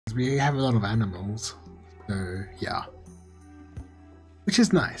We have a lot of animals, so yeah. Which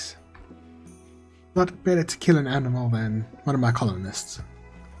is nice. Not better to kill an animal than one of my colonists.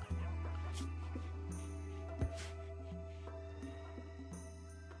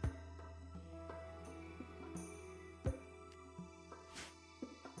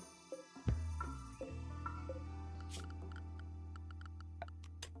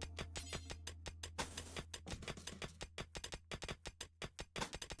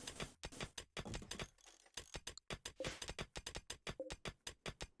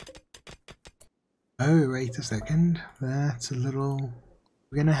 Oh, wait a second. That's a little...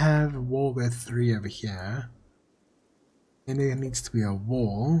 We're gonna have a wall with 3 over here. And there needs to be a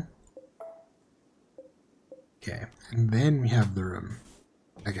wall. Okay, and then we have the room.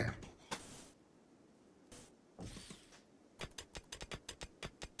 Okay.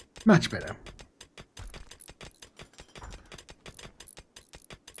 Much better.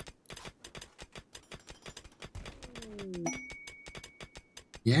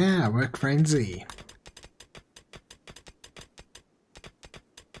 Yeah, work frenzy.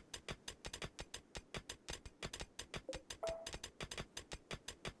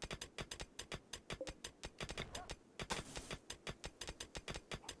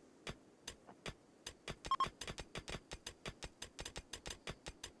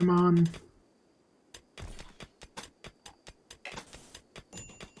 Come on.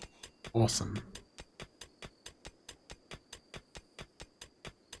 Awesome.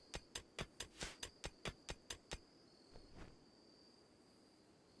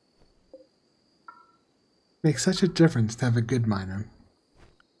 Makes such a difference to have a good miner.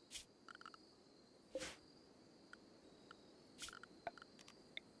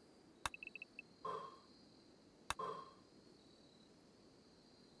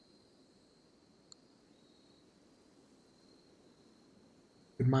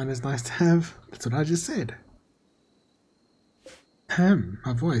 Good miner is nice to have. That's what I just said.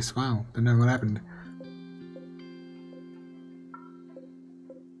 My voice. Wow, don't know what happened.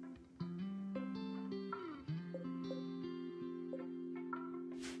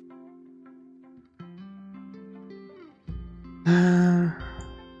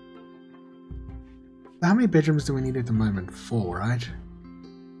 How many bedrooms do we need at the moment? 4, right?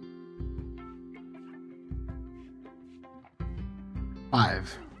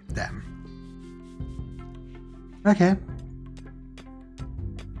 Five. Damn. Okay.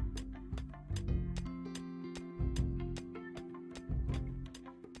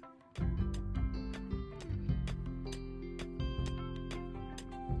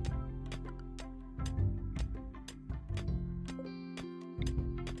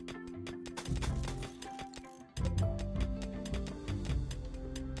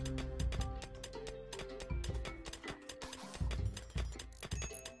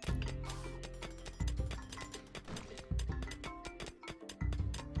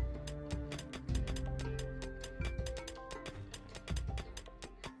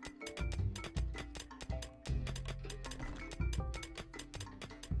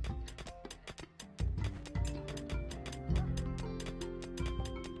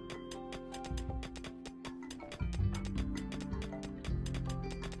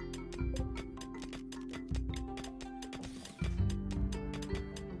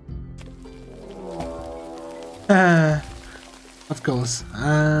 Of course.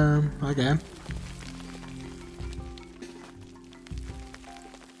 Okay.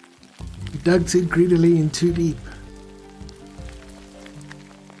 You dug too greedily and too deep.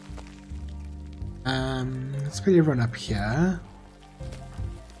 Let's put everyone up here.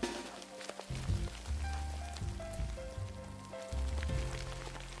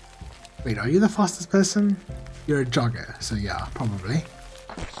 Wait, are you the fastest person? You're a jogger, so yeah, probably.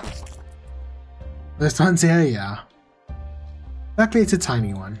 First one's here, yeah. Luckily it's a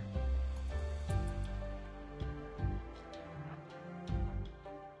tiny one.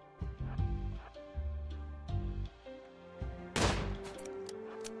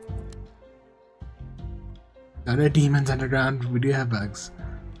 No demons underground, we do have bugs.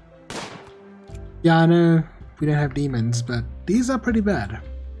 Yeah, I know we don't have demons, but these are pretty bad.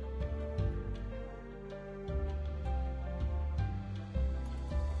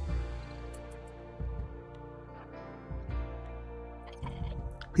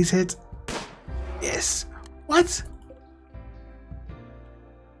 Please hit. Yes. What?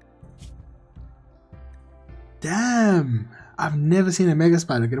 Damn. I've never seen a Mega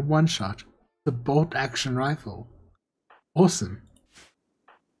Spider get a one-shot. The bolt action rifle. Awesome.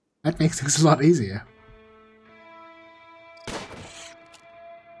 That makes things a lot easier.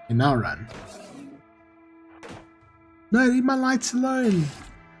 And now run. No, leave my lights alone.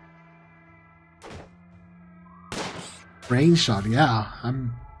 Brain shot, yeah.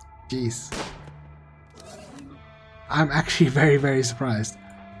 Jeez. I'm actually very, very surprised.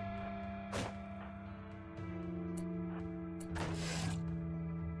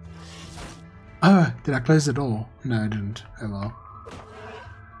 Oh, did I close the door? No, I didn't. Oh well.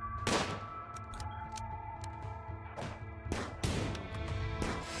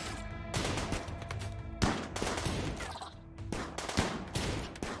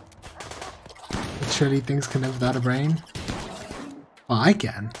 But surely things can live without a brain? Well, I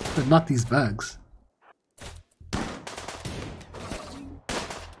can, but not these bugs.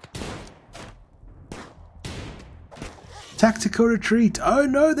 Tactical retreat! Oh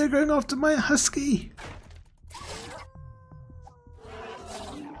no, they're going after my husky!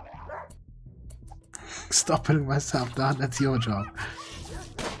 Stop putting myself down, that's your job.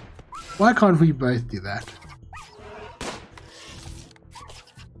 Why can't we both do that?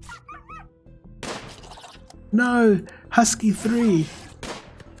 No! Husky 3!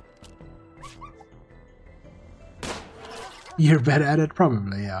 You're better at it?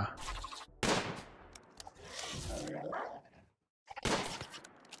 Probably, yeah.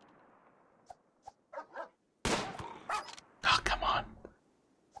 Oh, come on.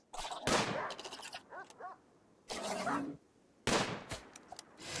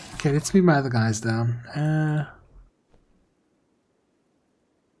 Okay, let's move my other guys down.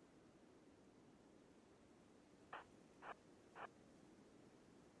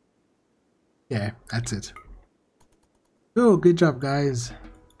 Yeah, that's it. Oh, good job, guys.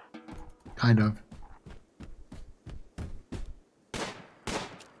 Kind of.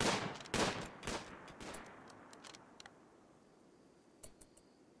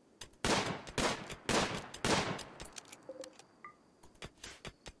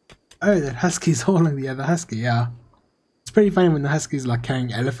 Oh, that husky's hauling the other husky, yeah. It's pretty funny when the huskies like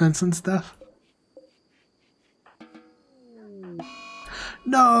carrying elephants and stuff.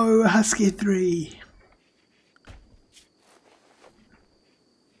 No, husky 3.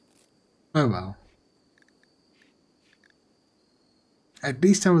 Oh well. At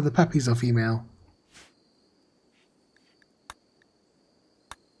least some of the puppies are female.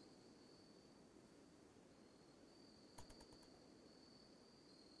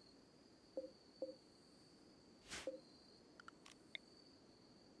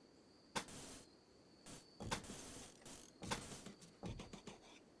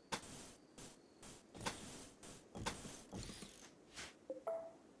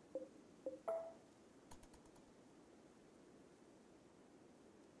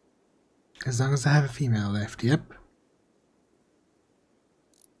 As long as I have a female left, yep.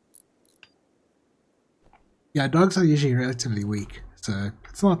 Yeah, dogs are usually relatively weak, so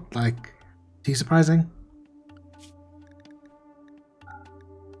it's not like too surprising. I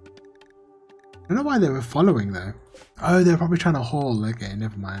don't know why they were following though. Oh, they're probably trying to haul. Okay,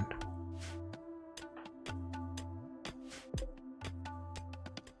 never mind.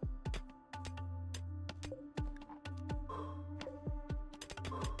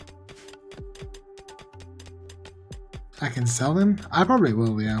 I can sell them? I probably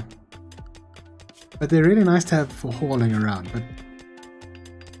will, yeah. But they're really nice to have for hauling around, but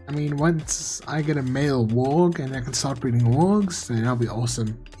I mean, once I get a male warg and I can start breeding wargs, then that'll be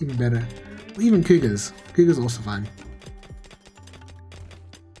awesome. Even better. Even cougars. Cougars are also fine.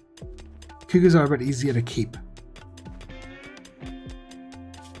 Cougars are a bit easier to keep.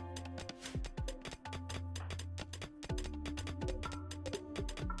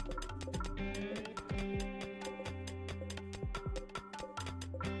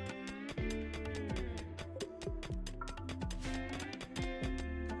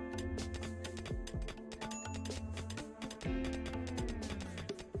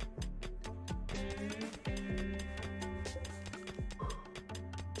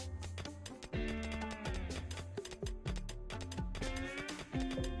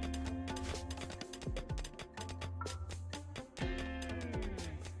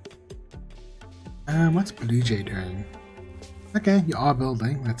 What's Blue Jay doing? Okay, you are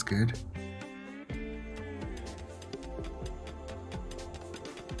building, that's good.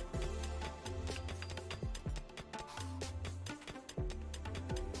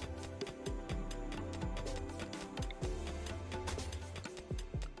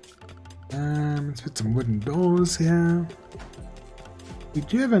 Let's put some wooden doors here. We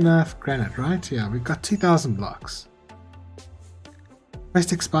do have enough granite, right? Yeah, we've got 2,000 blocks.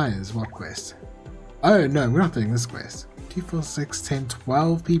 Quest expires. What quest? Oh no, we're not doing this quest. 2, 4, 6, 10,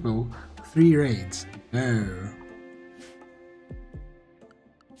 12 people, 3 raids. No.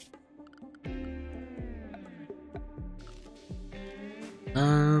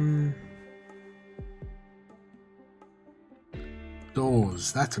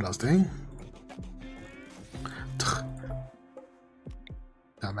 doors. That's what I was doing.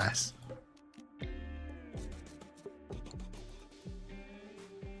 Dumbass.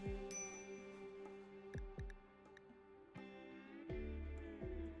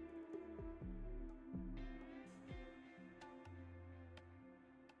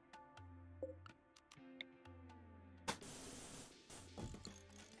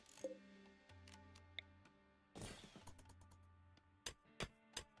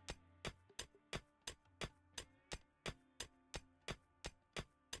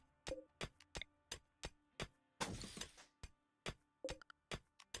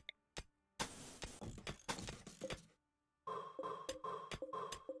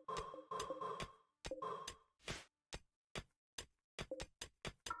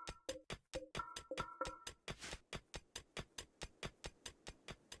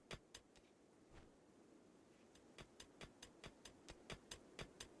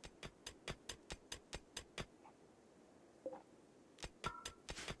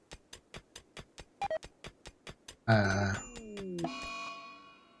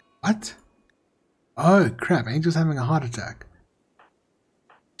 What? Oh crap, Angel's having a heart attack.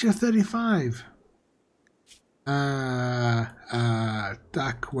 You're 35.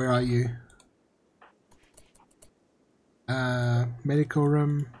 Duck, where are you? Medical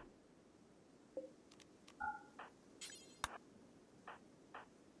room.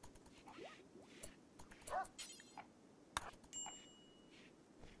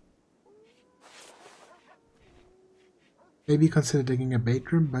 Maybe consider digging a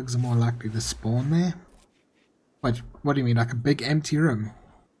bait room. Bugs are more likely to spawn there. What do you mean, like a big empty room?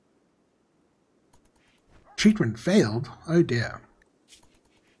 Treatment failed? Oh dear.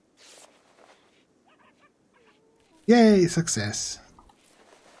 Yay, success.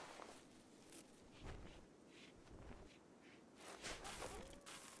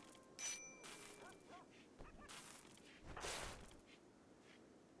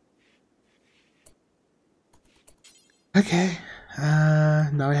 Okay,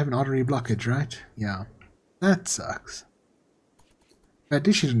 now we have an artery blockage, right? Yeah, that sucks. But at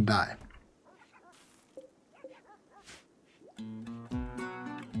least she didn't die.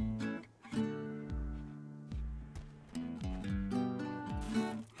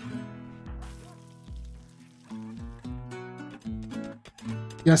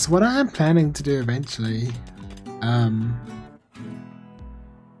 Yes, what I am planning to do eventually, I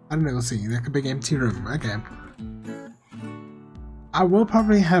don't know, we'll see, like a big empty room, okay. I will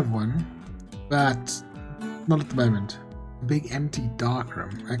probably have one, but not at the moment. A big empty dark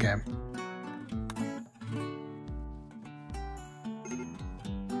room, okay.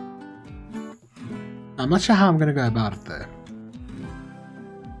 I'm not sure how I'm going to go about it though.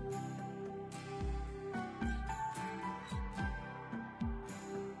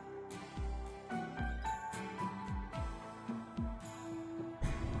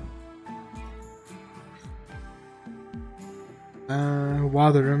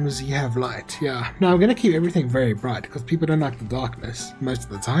 While the rooms you have light, yeah. Now I'm gonna keep everything very bright because people don't like the darkness most of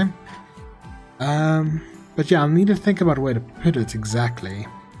the time. But yeah, I'll need to think about where to put it exactly.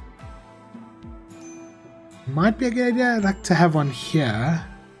 Might be a good idea, like to have one here,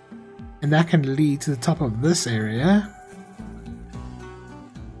 and that can lead to the top of this area.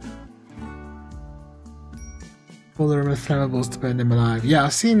 Fill the room with flammables to burn them alive. Yeah,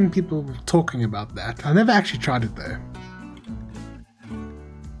 I've seen people talking about that. I've never actually tried it though.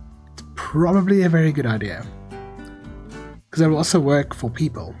 Probably a very good idea, because it will also work for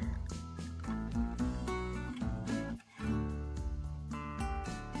people.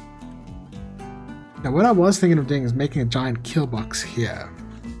 Now what I was thinking of doing is making a giant kill box here,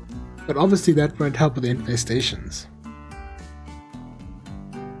 but obviously that won't help with the infestations.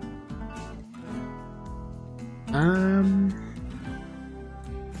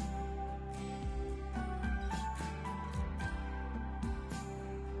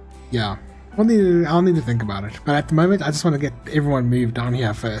 Yeah, I'll need to think about it, but at the moment I just want to get everyone moved down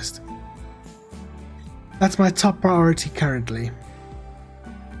here first. That's my top priority currently.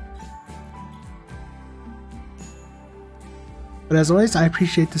 But as always, I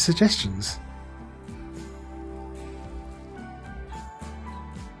appreciate the suggestions.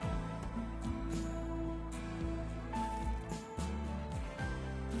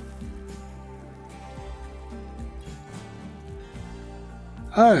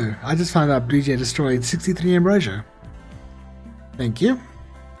 Oh, I just found out Blue Jay destroyed 63 ambrosia. Thank you.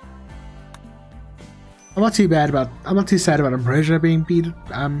 I'm not too sad about ambrosia being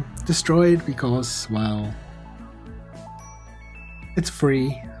destroyed because, well, it's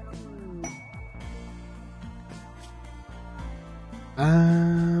free.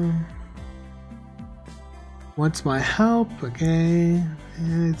 Wants my help, okay.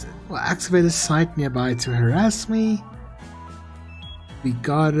 Will activate a site nearby to harass me. Be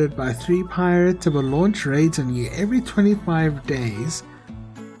guarded by 3 pirates and will launch raids on you every 25 days.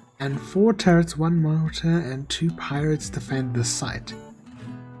 And 4 turrets, 1 mortar, and 2 pirates defend the site.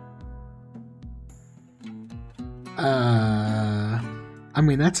 I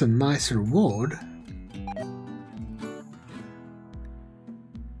mean, that's a nice reward.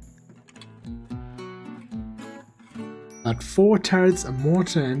 But 4 turrets, a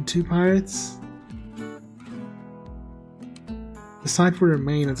mortar, and 2 pirates? The site will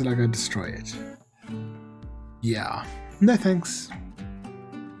remain until I go destroy it. Yeah. No thanks.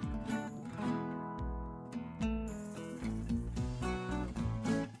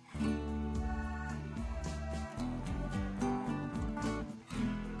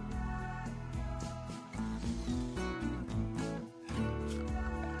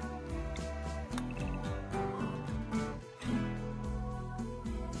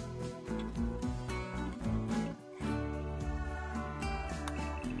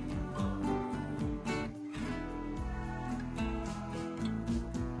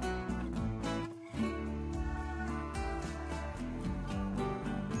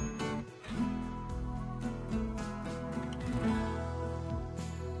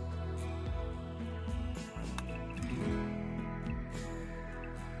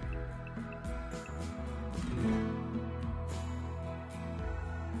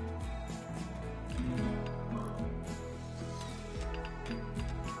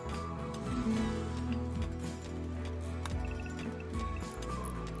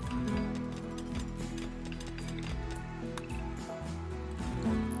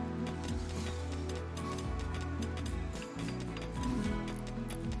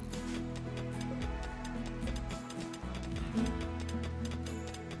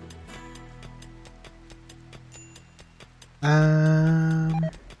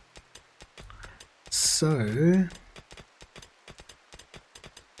 So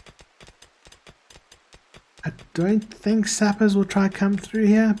I don't think sappers will try come through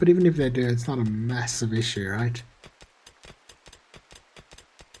here, but even if they do, it's not a massive issue, right?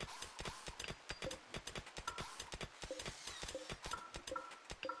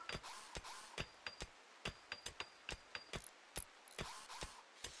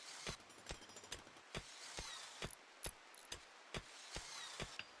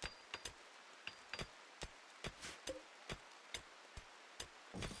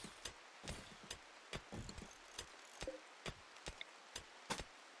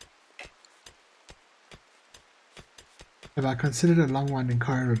 Have I considered a long winding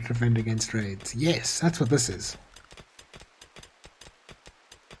corridor to defend against raids? Yes, that's what this is.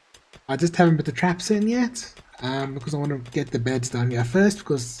 I just haven't put the traps in yet, because I want to get the beds down here first,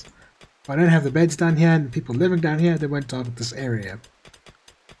 because if I don't have the beds down here and the people living down here, they won't target this area.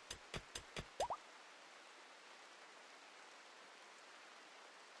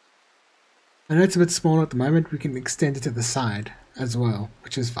 I know it's a bit small at the moment, we can extend it to the side as well,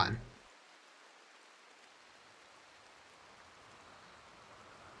 which is fine.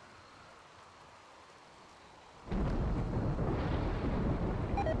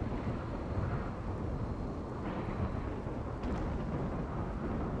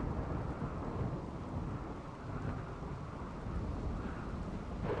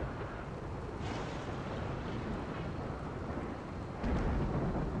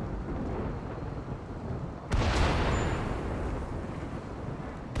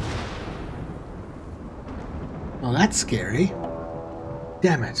 Well, that's scary.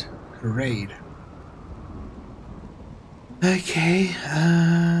 Damn it. A raid. Okay,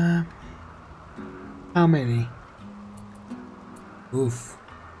 how many? Oof.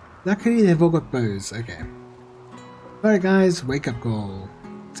 Luckily they've all got bows, okay. Alright guys, wake up call.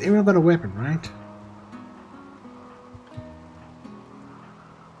 Has everyone got a weapon, right?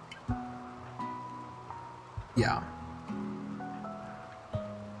 Yeah.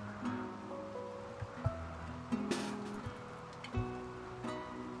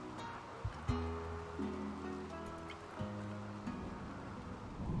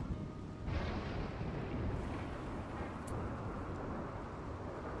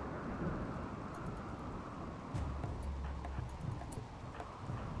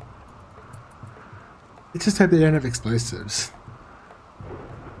 Let's just hope they don't have explosives.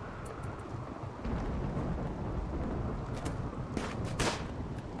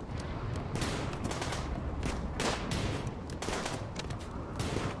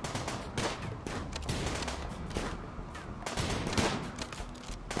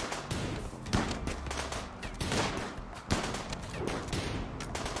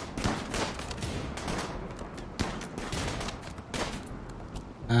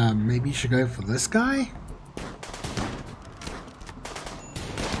 Maybe you should go for this guy?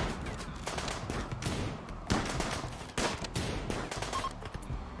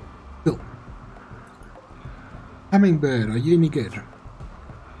 Cool. Hummingbird, are you any good?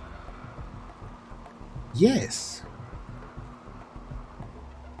 Yes.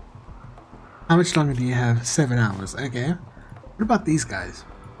 How much longer do you have? 7 hours. Okay. What about these guys?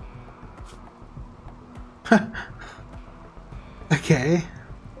 Okay.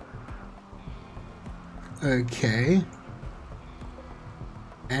 Okay.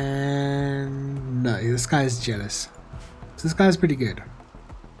 And no, this guy's jealous. So this guy's pretty good.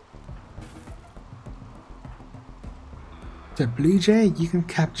 So Blue Jay, you can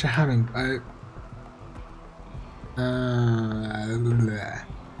capture hummingbird.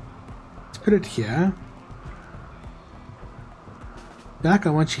 Let's put it here. Duck,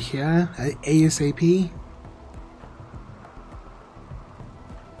 I want you here. ASAP.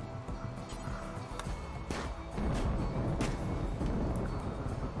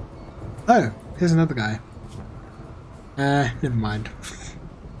 Oh, here's another guy. Never mind.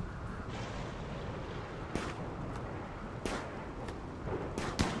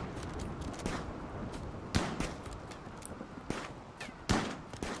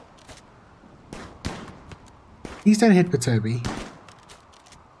 Please don't hit Patobi.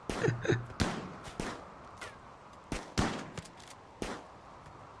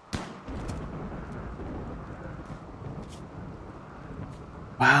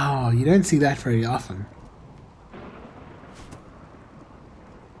 Wow, you don't see that very often.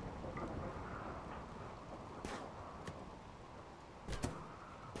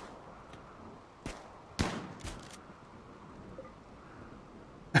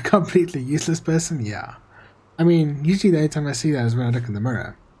 A completely useless person? Yeah. I mean, usually the only time I see that is when I look in the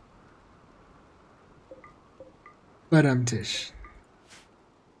mirror. But Tish.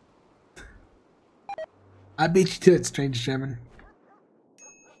 I beat you to it, strange German.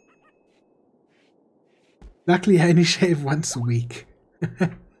 Luckily, I only shave once a week.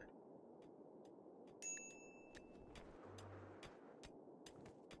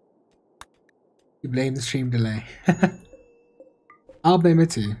 You blame the stream delay. I'll blame it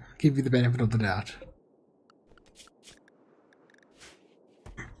too. Give you the benefit of the doubt.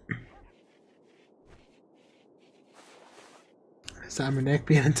 Salmon neck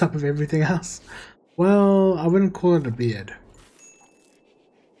being on top of everything else. Well, I wouldn't call it a beard.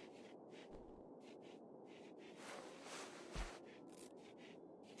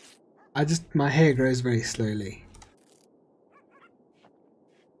 My hair grows very slowly.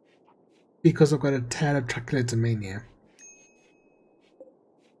 Because I've got a tad of trichotillomania.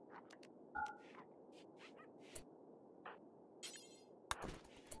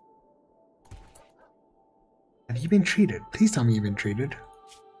 Have you been treated? Please tell me you've been treated.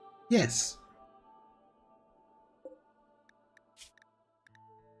 Yes.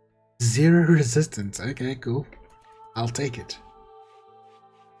 0 resistance. Okay, cool. I'll take it.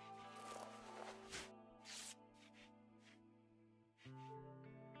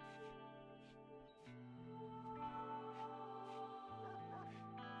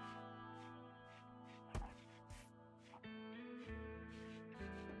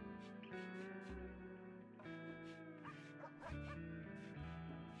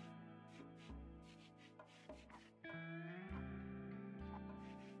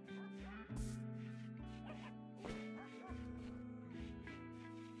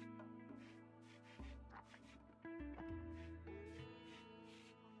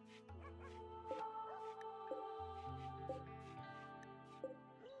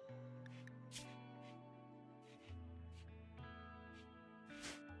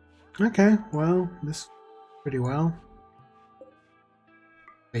 Okay, well, this pretty well.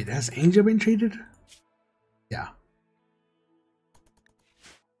 Wait, has Angel been treated? Yeah.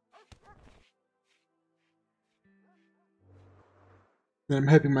 Then I'm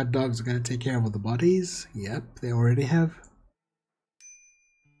hoping my dogs are going to take care of all the bodies. Yep, they already have.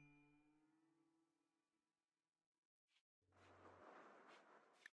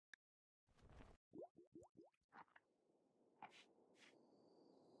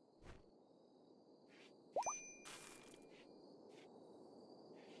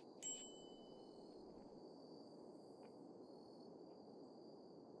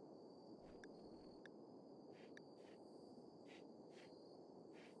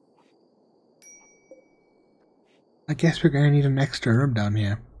 I guess we're going to need an extra room down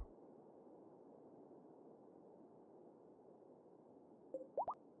here.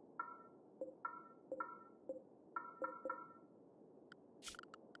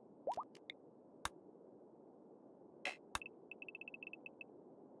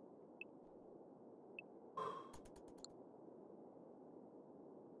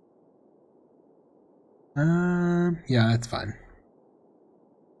 Yeah, that's fine.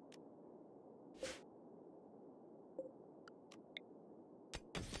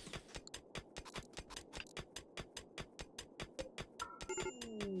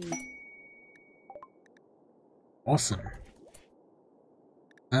 Awesome.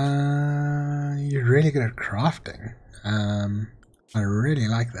 You're really good at crafting. I really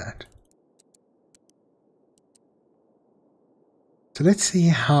like that. So let's see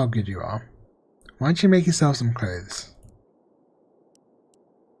how good you are. Why don't you make yourself some clothes?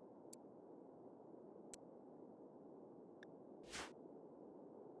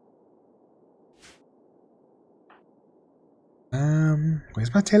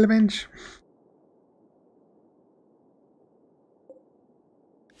 Where's my tailor bench?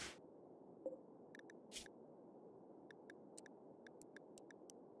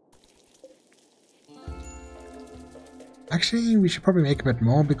 Actually, we should probably make a bit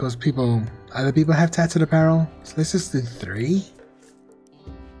more because other people have tattooed apparel. So let's just do 3.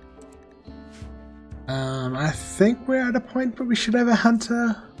 I think we're at a point where we should have a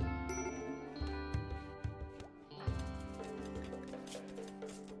hunter.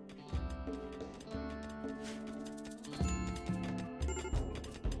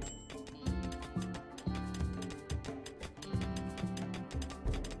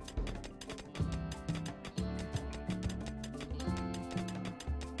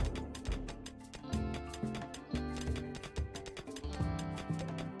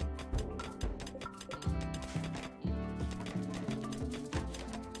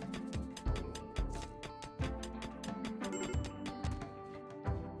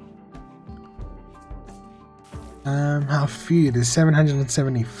 How few? There's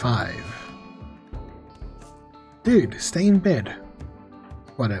 775. Dude, stay in bed.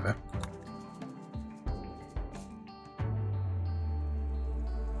 Whatever.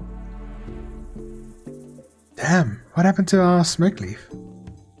 Damn, what happened to our smoke leaf?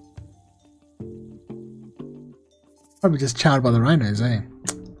 Probably just chowed by the rhinos, eh?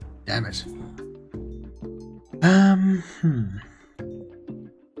 Damn it.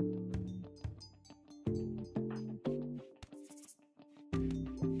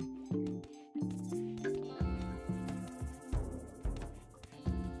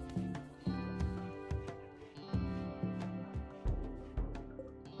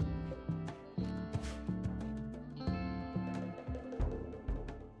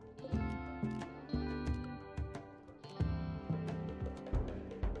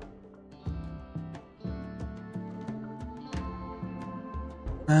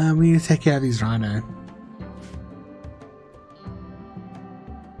 We need to take care of these rhino.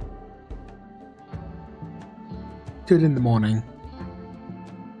 Do it in the morning.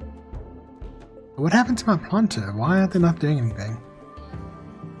 What happened to my planter? Why are they not doing anything?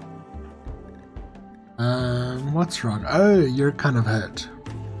 What's wrong? Oh, you're kind of hurt.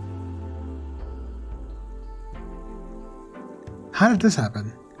 How did this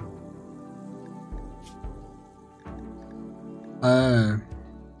happen? Oh.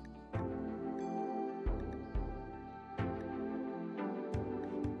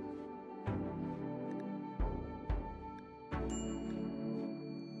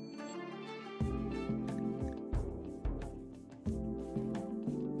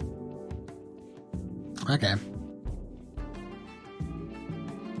 Okay.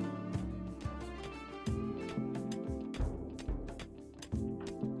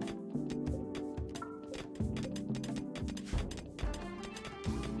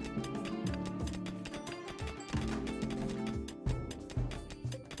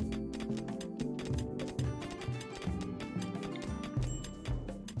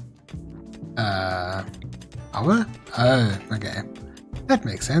 Hour? Oh, okay. That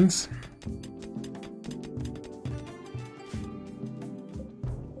makes sense.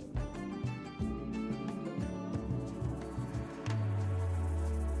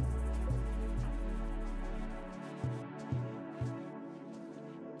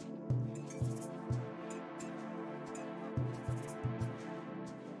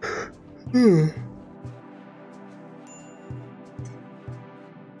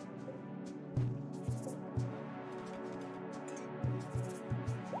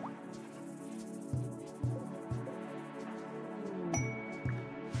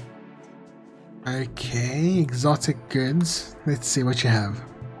 Okay, exotic goods. Let's see what you have.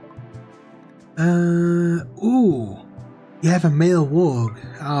 Ooh, you have a male warg.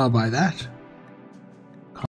 I'll buy that.